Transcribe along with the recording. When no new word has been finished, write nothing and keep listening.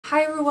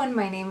Hi everyone,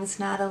 my name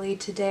is Natalie.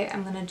 Today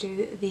I'm going to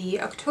do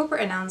the October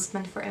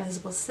announcement for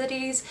Invisible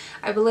Cities.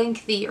 I will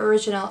link the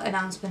original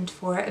announcement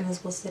for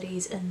Invisible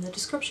Cities in the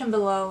description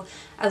below,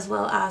 as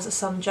well as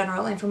some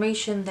general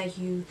information that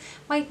you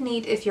might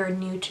need if you're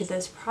new to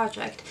this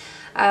project.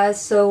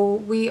 So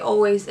we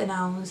always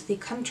announce the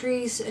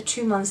countries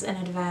 2 months in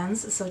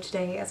advance. So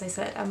today, as I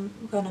said, I'm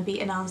going to be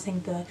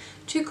announcing the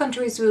 2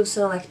 countries we've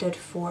selected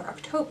for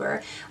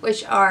October,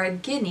 which are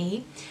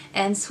Guinea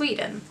and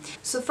Sweden.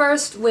 So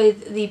first,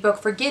 with the book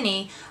for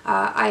Guinea,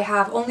 I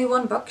have only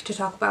one book to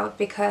talk about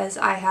because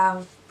I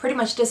have pretty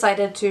much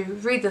decided to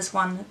read this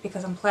one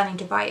because I'm planning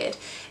to buy it.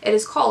 It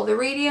is called The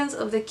Radiance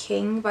of the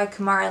King by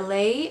Kamara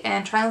Lay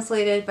and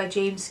translated by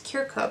James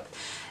Kirkup.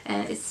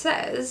 And it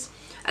says,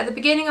 "At the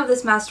beginning of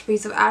this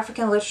masterpiece of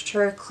African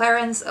literature,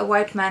 Clarence, a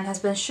white man, has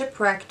been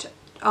shipwrecked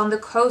on the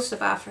coast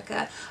of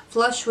Africa.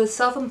 Flush with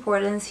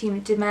self-importance, he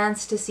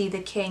demands to see the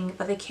king,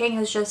 but the king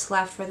has just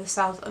left for the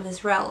south of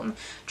his realm.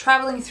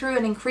 Traveling through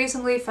an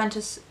increasingly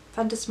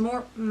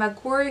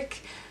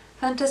phantasmagoric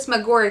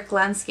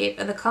landscape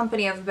in the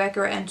company of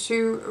Becker and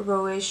 2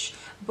 roguish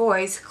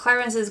boys,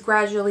 Clarence is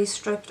gradually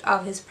stripped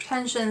of his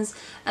pretensions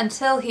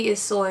until he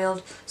is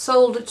sold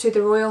to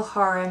the royal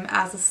harem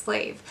as a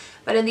slave.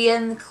 But in the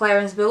end,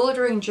 Clarence's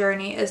bewildering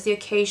journey is the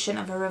occasion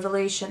of a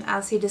revelation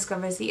as he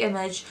discovers the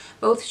image,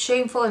 both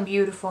shameful and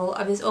beautiful,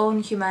 of his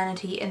own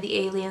humanity in the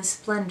alien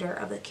splendor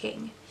of the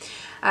king."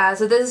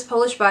 So this is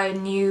published by a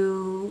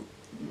New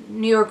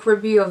York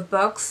Review of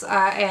Books,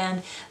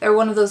 and they're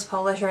one of those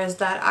publishers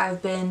that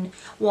I've been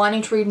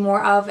wanting to read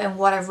more of, and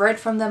what I've read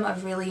from them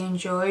I've really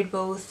enjoyed,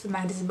 both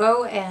Magdis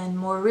Bo and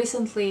more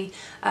recently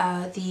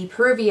the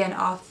Peruvian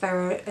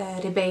author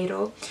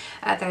Ribeiro,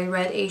 that I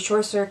read a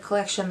short story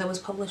collection that was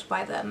published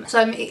by them. So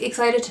I'm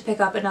excited to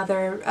pick up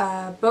another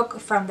book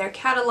from their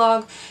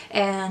catalog,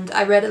 and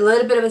I read a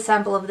little bit of a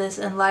sample of this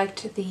and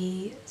liked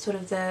the sort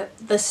of the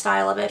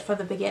style of it from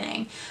the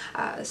beginning.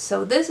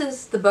 So this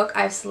is the book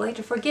I've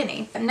selected for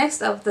Guinea.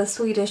 Next up, the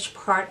Swedish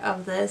part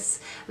of this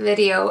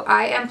video,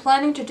 I am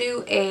planning to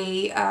do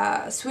a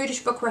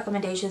Swedish book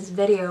recommendations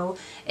video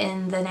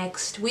in the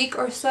next week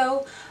or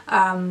so,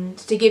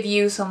 to give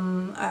you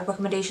some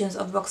recommendations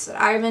of books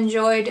that I've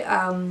enjoyed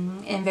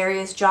in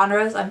various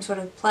genres. I'm sort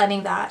of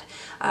planning that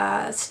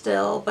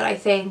still, but I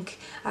think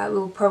it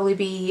will probably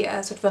be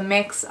sort of a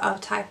mix of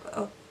type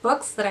of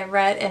books that I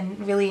read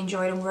and really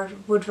enjoyed and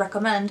would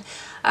recommend.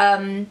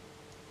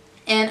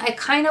 And I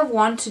kind of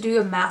want to do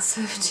a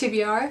massive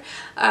TBR,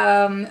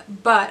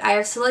 but I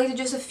have selected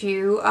just a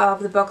few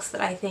of the books that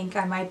I think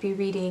I might be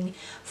reading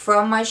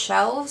from my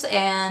shelves,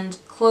 and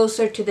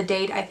closer to the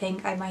date I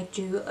think I might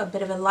do a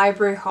bit of a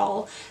library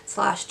haul /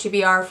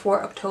 TBR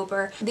for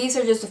October. These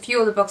are just a few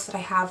of the books that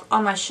I have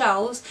on my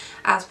shelves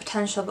as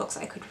potential books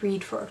I could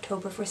read for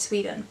October for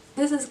Sweden.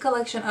 This is a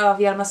collection of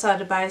Hjalmar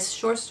Söderberg's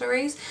short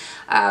stories,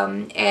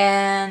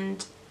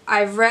 and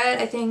I've read,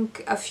 I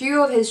think, a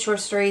few of his short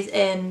stories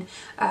in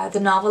the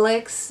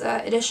Novelix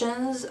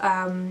editions,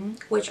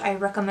 which I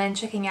recommend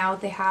checking out.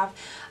 They have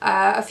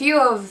a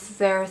few of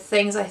their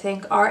things, I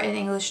think, are in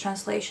English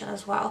translation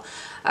as well.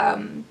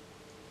 Hjalmar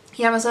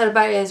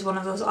Söderberg is one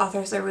of those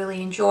authors I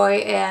really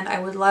enjoy, and I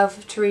would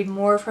love to read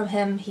more from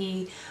him.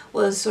 He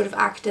was sort of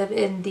active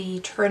in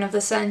the turn of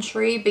the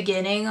century,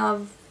 beginning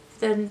of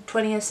the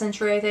 20th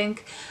century, I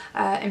think,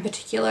 in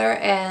particular,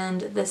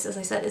 and this, as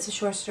I said, is a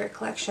short story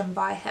collection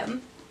by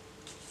him.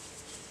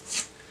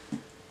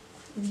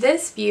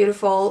 This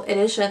beautiful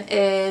edition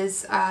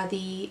is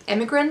The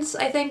Emigrants,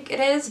 I think it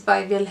is,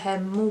 by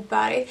Vilhelm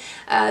Moberg.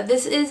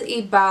 This is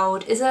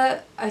about,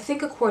 I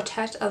think, a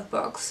quartet of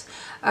books,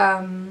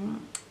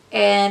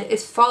 and it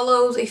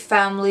follows a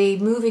family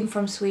moving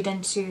from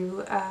Sweden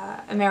to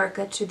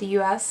America, to the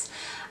US,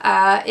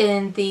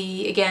 in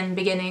the, again,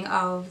 beginning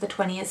of the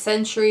 20th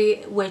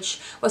century, which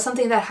was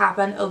something that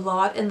happened a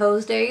lot in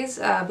those days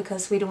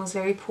because Sweden was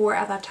very poor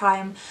at that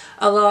time.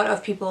 A lot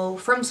of people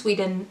from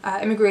Sweden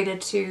immigrated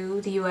to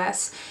the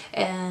US,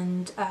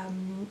 and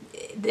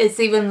it's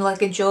even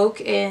like a joke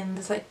in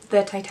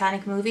the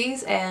Titanic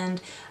movies,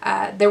 and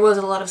there was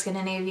a lot of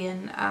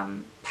Scandinavian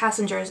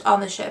passengers on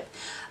the ship,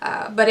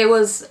 but it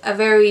was a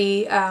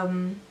very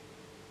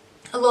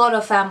a lot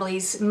of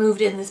families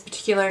moved in this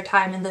particular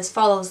time, and this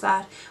follows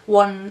that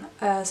one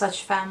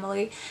such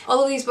family.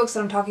 All of these books that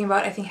I'm talking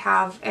about, I think,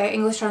 have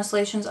English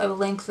translations. I will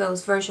link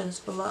those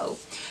versions below.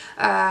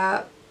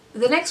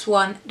 The next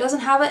one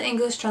doesn't have an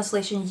English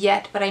translation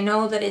yet, but I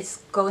know that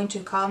it's going to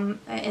come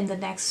in the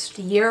next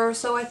year or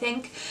so, I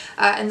think,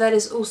 and that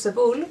is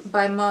Osebol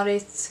by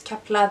Marit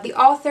Kapla. The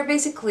author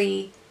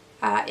basically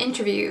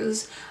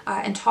interviews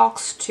and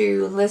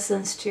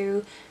listens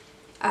to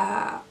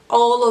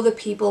all of the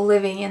people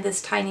living in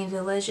this tiny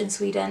village in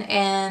Sweden,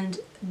 and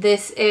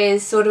this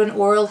is sort of an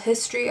oral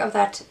history of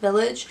that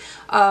village,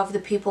 of the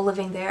people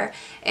living there,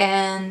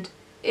 and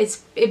it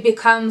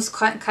becomes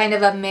kind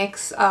of a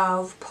mix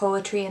of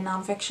poetry and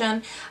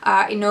nonfiction.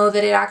 I know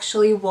that it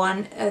actually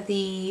won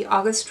the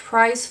August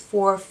Prize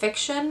for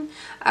fiction,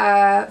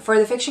 for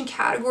the fiction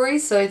category,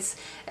 so it's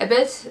a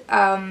bit,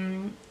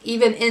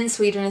 even in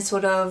Sweden, it's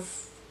sort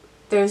of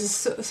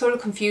there's a sort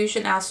of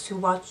confusion as to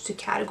what to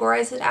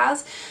categorize it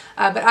as,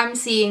 but I'm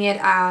seeing it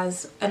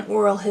as an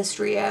oral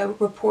history, a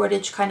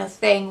reportage kind of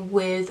thing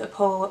with a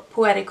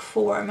poetic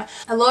form.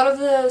 A lot of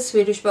the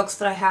Swedish books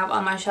that I have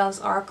on my shelves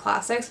are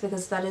classics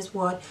because that is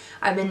what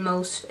I've been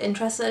most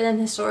interested in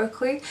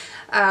historically,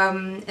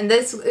 and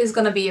this is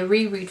going to be a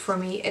reread for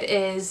me. It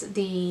is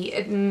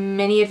the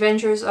Many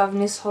Adventures of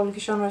Nils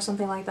Holgersson or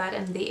something like that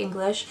in the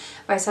English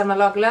by Selma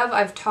Lagerlöf.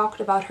 I've talked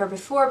about her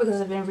before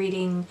because I've been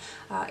reading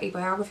a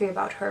biography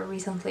about her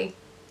recently,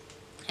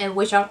 and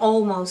which I'm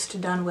almost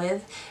done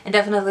with, and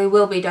definitely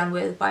will be done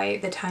with by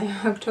the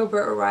time October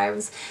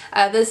arrives.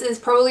 This is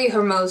probably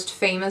her most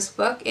famous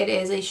book. It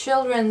is a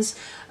children's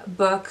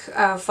book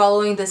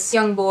following this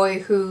young boy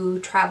who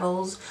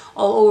travels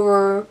all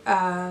over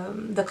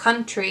the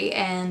country,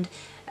 and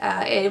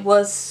it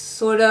was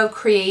sort of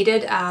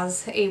created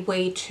as a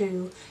way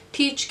to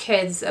teach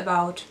kids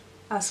about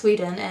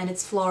Sweden and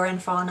its flora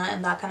and fauna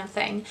and that kind of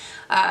thing,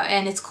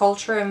 and its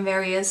culture in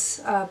various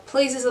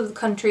places of the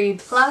country.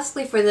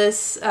 Lastly, for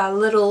this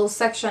little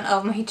section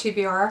of my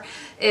TBR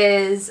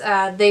is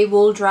They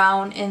Will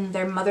Drown in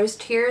Their Mother's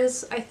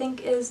Tears, I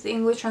think is the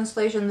English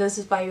translation. This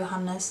is by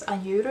Johannes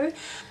Anjuru.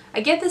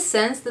 I get the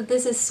sense that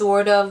this is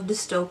sort of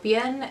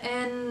dystopian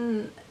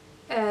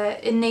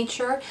in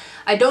nature.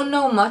 I don't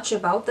know much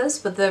about this,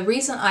 but the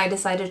reason I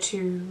decided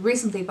to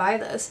recently buy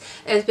this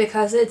is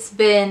because it's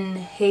been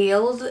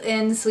hailed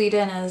in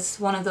Sweden as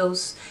one of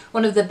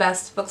the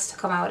best books to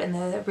come out in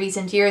the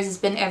recent years. It's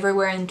been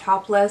everywhere in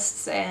top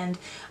lists and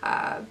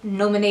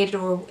nominated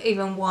or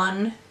even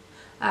won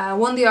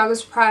the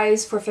August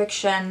Prize for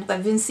fiction.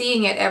 I've been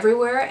seeing it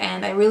everywhere,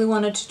 and I really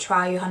wanted to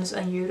try Johannes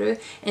Anjuru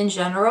in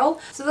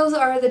general. So those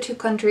are the 2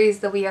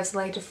 countries that we have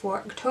selected for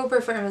October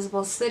for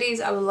Invisible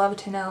Cities. I would love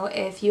to know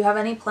if you have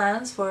any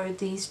plans for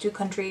these 2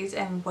 countries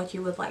and what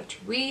you would like to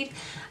read.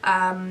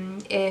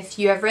 If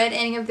you have read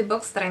any of the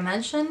books that I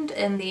mentioned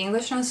in the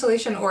English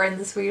translation or in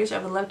the Swedish, I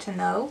would love to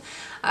know.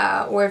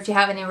 Or if you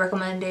have any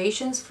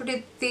recommendations for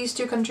these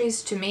 2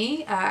 countries to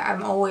me,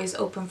 I'm always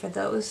open for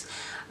those.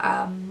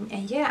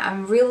 And yeah,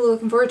 I'm really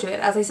looking forward to it.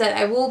 As I said,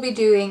 I will be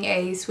doing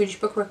a Swedish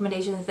book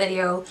recommendations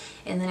video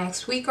in the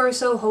next week or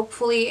so,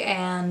 hopefully,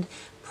 and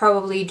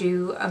probably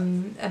do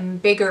a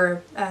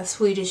bigger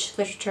Swedish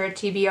literature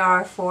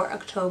TBR for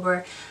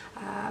October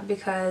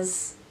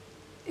because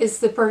it's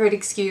the perfect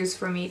excuse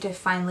for me to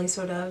finally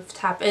sort of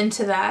tap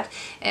into that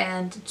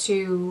and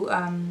to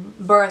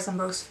borrow some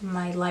books from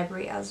my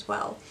library as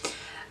well.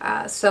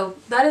 So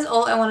that is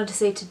all I wanted to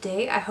say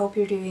today. I hope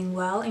you're doing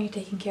well and you're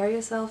taking care of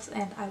yourselves,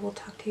 and I will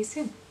talk to you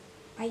soon.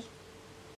 Bye!